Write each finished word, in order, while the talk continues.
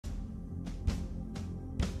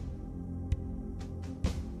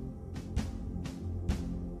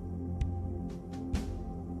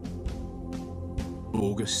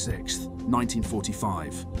August 6,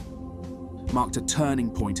 1945, marked a turning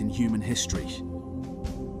point in human history.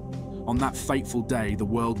 On that fateful day, the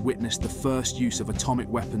world witnessed the first use of atomic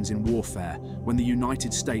weapons in warfare when the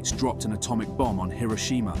United States dropped an atomic bomb on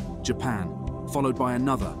Hiroshima, Japan, followed by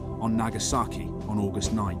another on Nagasaki on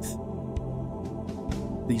August 9th.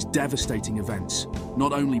 These devastating events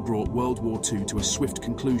not only brought World War II to a swift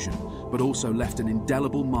conclusion, but also left an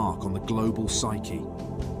indelible mark on the global psyche.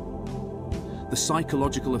 The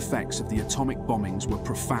psychological effects of the atomic bombings were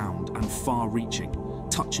profound and far-reaching,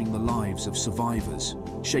 touching the lives of survivors,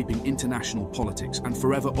 shaping international politics and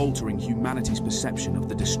forever altering humanity's perception of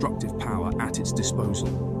the destructive power at its disposal.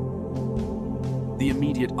 The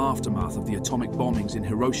immediate aftermath of the atomic bombings in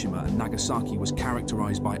Hiroshima and Nagasaki was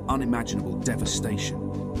characterized by unimaginable devastation.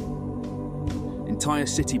 Entire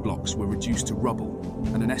city blocks were reduced to rubble,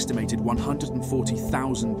 and an estimated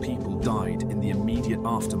 140,000 people died in the immediate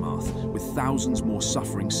aftermath, with thousands more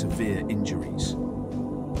suffering severe injuries.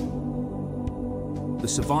 The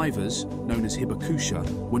survivors, known as Hibakusha,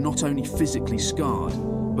 were not only physically scarred,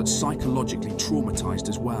 but psychologically traumatized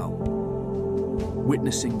as well.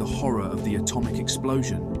 Witnessing the horror of the atomic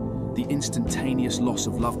explosion, the instantaneous loss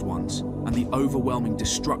of loved ones, and the overwhelming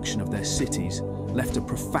destruction of their cities left a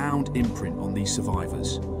profound imprint on these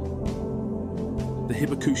survivors. The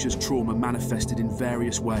Hibakusha's trauma manifested in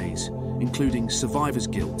various ways, including survivor's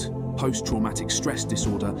guilt, post-traumatic stress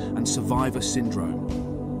disorder, and survivor syndrome.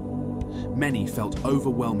 Many felt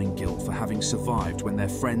overwhelming guilt for having survived when their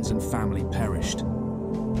friends and family perished.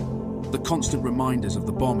 The constant reminders of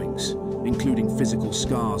the bombings, including physical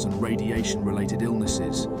scars and radiation-related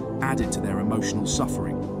illnesses, added to their emotional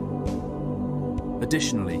suffering.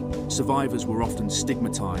 Additionally, survivors were often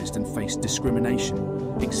stigmatized and faced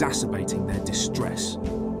discrimination, exacerbating their distress.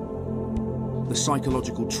 The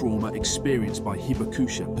psychological trauma experienced by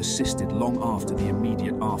Hibakusha persisted long after the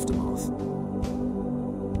immediate aftermath.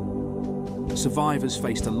 Survivors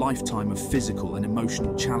faced a lifetime of physical and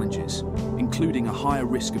emotional challenges, including a higher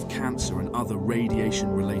risk of cancer and other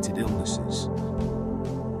radiation-related illnesses.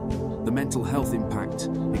 The mental health impact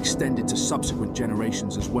extended to subsequent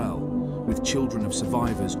generations as well, with children of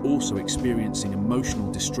survivors also experiencing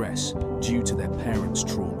emotional distress due to their parents'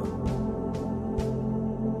 trauma.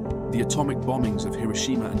 The atomic bombings of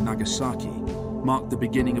Hiroshima and Nagasaki marked the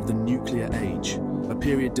beginning of the nuclear age, a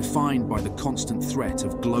period defined by the constant threat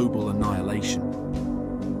of global annihilation.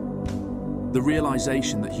 The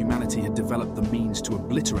realization that humanity had developed the means to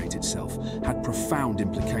obliterate itself had profound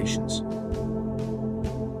implications.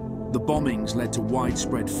 The bombings led to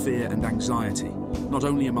widespread fear and anxiety, not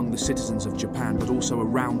only among the citizens of Japan but also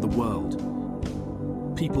around the world.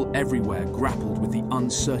 People everywhere grappled with the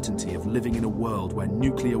uncertainty of living in a world where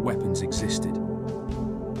nuclear weapons existed.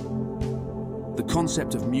 The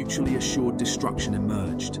concept of mutually assured destruction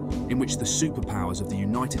emerged, in which the superpowers of the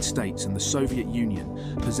United States and the Soviet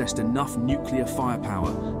Union possessed enough nuclear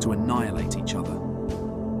firepower to annihilate each other.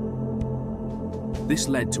 This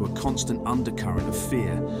led to a constant undercurrent of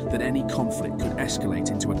fear that any conflict could escalate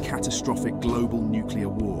into a catastrophic global nuclear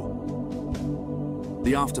war.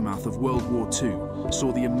 The aftermath of World War II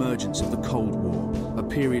saw the emergence of the Cold War, a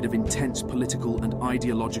period of intense political and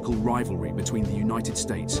ideological rivalry between the United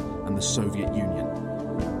States and the Soviet Union.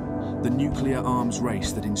 The nuclear arms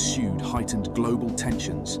race that ensued heightened global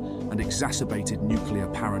tensions and exacerbated nuclear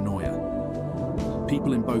paranoia.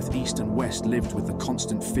 People in both East and West lived with the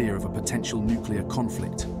constant fear of a potential nuclear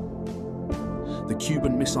conflict. The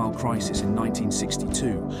Cuban Missile Crisis in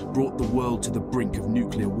 1962 brought the world to the brink of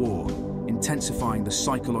nuclear war, intensifying the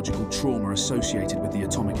psychological trauma associated with the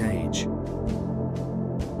atomic age.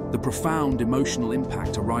 The profound emotional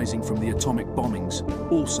impact arising from the atomic bombings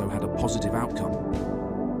also had a positive outcome.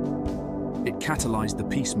 It catalyzed the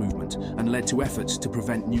peace movement and led to efforts to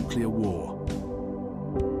prevent nuclear war.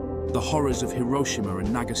 The horrors of Hiroshima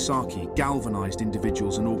and Nagasaki galvanized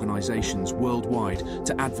individuals and organizations worldwide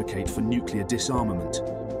to advocate for nuclear disarmament.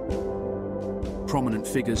 Prominent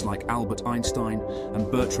figures like Albert Einstein and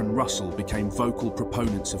Bertrand Russell became vocal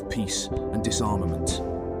proponents of peace and disarmament.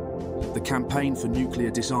 The Campaign for Nuclear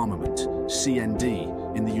Disarmament,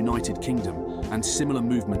 CND, in the United Kingdom and similar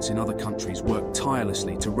movements in other countries worked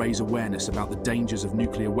tirelessly to raise awareness about the dangers of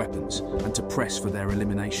nuclear weapons and to press for their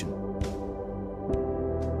elimination.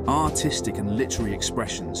 Artistic and literary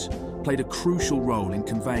expressions played a crucial role in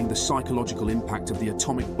conveying the psychological impact of the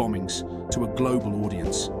atomic bombings to a global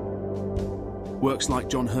audience. Works like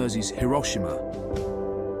John Hersey's Hiroshima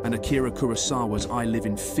and Akira Kurosawa's I Live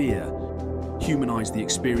in Fear humanized the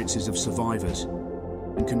experiences of survivors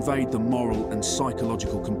and conveyed the moral and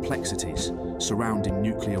psychological complexities surrounding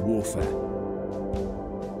nuclear warfare.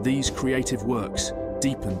 These creative works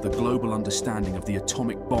deepened the global understanding of the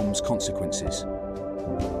atomic bomb's consequences.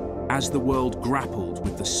 As the world grappled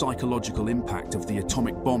with the psychological impact of the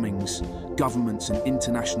atomic bombings, governments and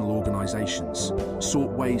international organizations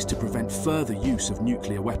sought ways to prevent further use of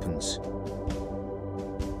nuclear weapons.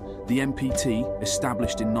 The NPT,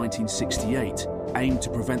 established in 1968, aimed to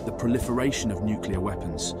prevent the proliferation of nuclear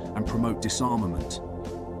weapons and promote disarmament.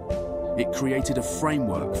 It created a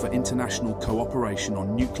framework for international cooperation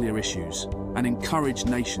on nuclear issues and encouraged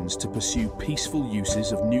nations to pursue peaceful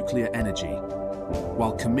uses of nuclear energy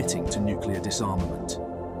while committing to nuclear disarmament.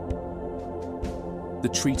 The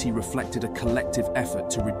treaty reflected a collective effort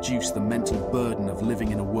to reduce the mental burden of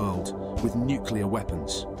living in a world with nuclear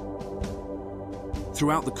weapons.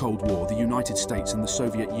 Throughout the Cold War, the United States and the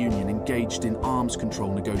Soviet Union engaged in arms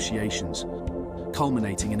control negotiations,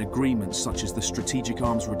 culminating in agreements such as the Strategic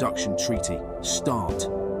Arms Reduction Treaty, START.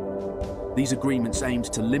 These agreements aimed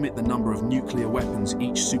to limit the number of nuclear weapons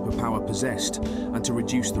each superpower possessed and to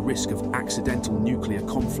reduce the risk of accidental nuclear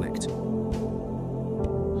conflict.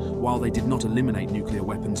 While they did not eliminate nuclear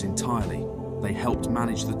weapons entirely, they helped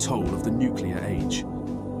manage the toll of the nuclear age.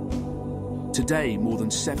 Today, more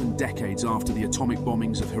than 7 decades after the atomic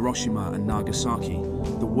bombings of Hiroshima and Nagasaki,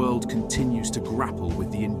 the world continues to grapple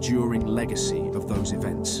with the enduring legacy of those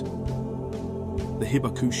events. The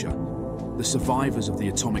Hibakusha, the survivors of the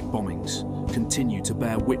atomic bombings, continue to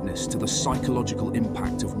bear witness to the psychological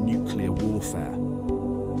impact of nuclear warfare.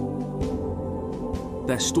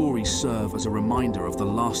 Their stories serve as a reminder of the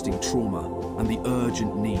lasting trauma and the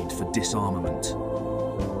urgent need for disarmament.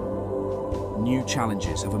 New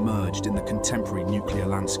challenges have emerged in the contemporary nuclear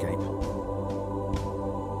landscape.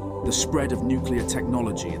 The spread of nuclear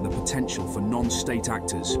technology and the potential for non-state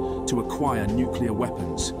actors to acquire nuclear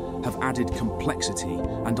weapons have added complexity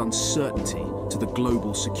and uncertainty to the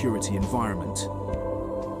global security environment.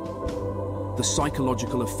 The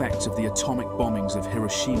psychological effects of the atomic bombings of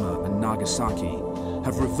Hiroshima and Nagasaki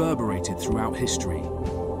have reverberated throughout history,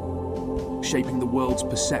 shaping the world's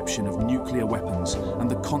perception of nuclear weapons and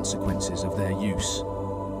the consequences of their use.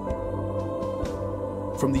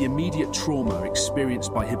 From the immediate trauma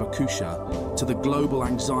experienced by Hibakusha to the global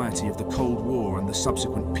anxiety of the Cold War and the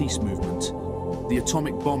subsequent peace movement, the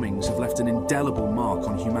atomic bombings have left an indelible mark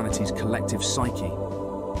on humanity's collective psyche.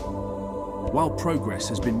 While progress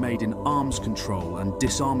has been made in arms control and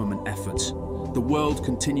disarmament efforts, the world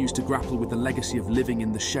continues to grapple with the legacy of living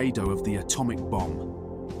in the shadow of the atomic bomb.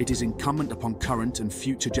 It is incumbent upon current and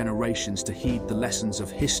future generations to heed the lessons of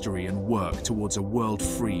history and work towards a world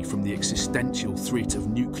free from the existential threat of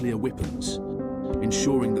nuclear weapons,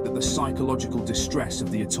 ensuring that the psychological distress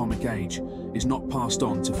of the atomic age is not passed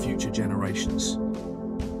on to future generations.